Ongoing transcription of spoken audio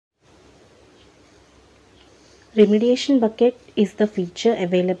Remediation bucket is the feature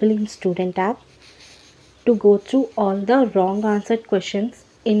available in Student app to go through all the wrong answered questions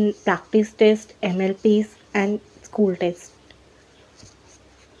in practice test, MLPs and school test.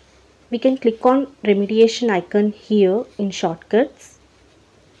 We can click on remediation icon here in shortcuts,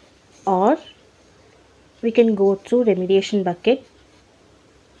 or we can go through remediation bucket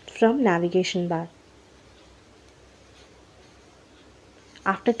from navigation bar.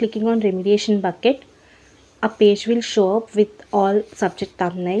 After clicking on remediation bucket, a page will show up with all subject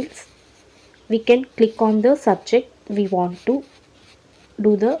thumbnails. We can click on the subject we want to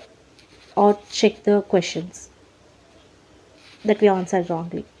do the or check the questions that we answered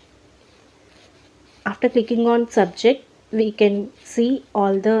wrongly. After clicking on subject, we can see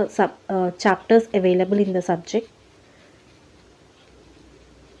all the chapters available in the subject,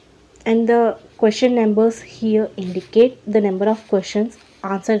 and the question numbers here indicate the number of questions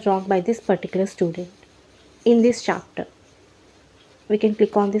answered wrong by this particular student in this chapter. We can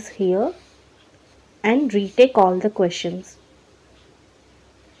click on this here and retake all the questions.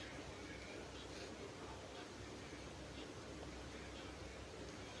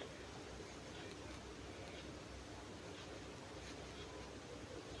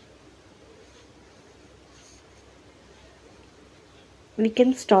 We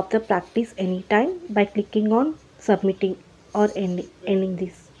can stop the practice anytime by clicking on submitting or ending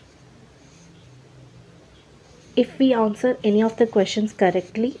this. If we answer any of the questions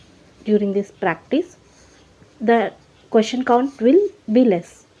correctly during this practice, the question count will be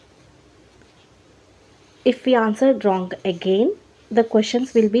less. If we answer wrong again, the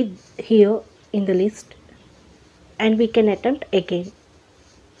questions will be here in the list and we can attempt again.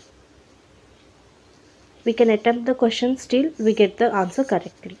 We can attempt the question till we get the answer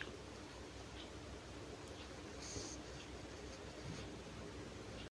correctly.